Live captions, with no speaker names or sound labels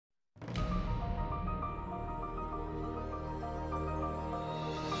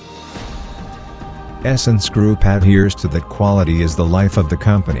Essence Group adheres to that quality is the life of the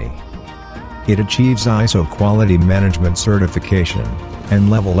company. It achieves ISO Quality Management Certification and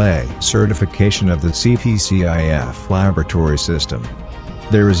Level A certification of the CPCIF laboratory system.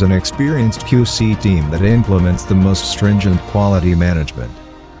 There is an experienced QC team that implements the most stringent quality management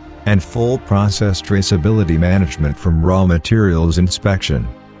and full process traceability management from raw materials inspection,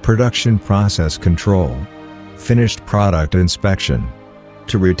 production process control, finished product inspection,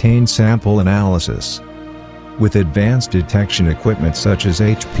 to routine sample analysis. With advanced detection equipment such as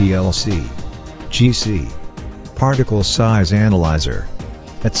HPLC, GC, particle size analyzer,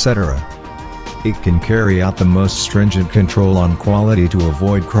 etc., it can carry out the most stringent control on quality to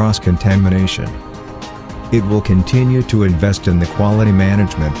avoid cross-contamination. It will continue to invest in the quality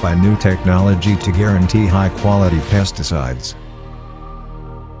management by new technology to guarantee high-quality pesticides.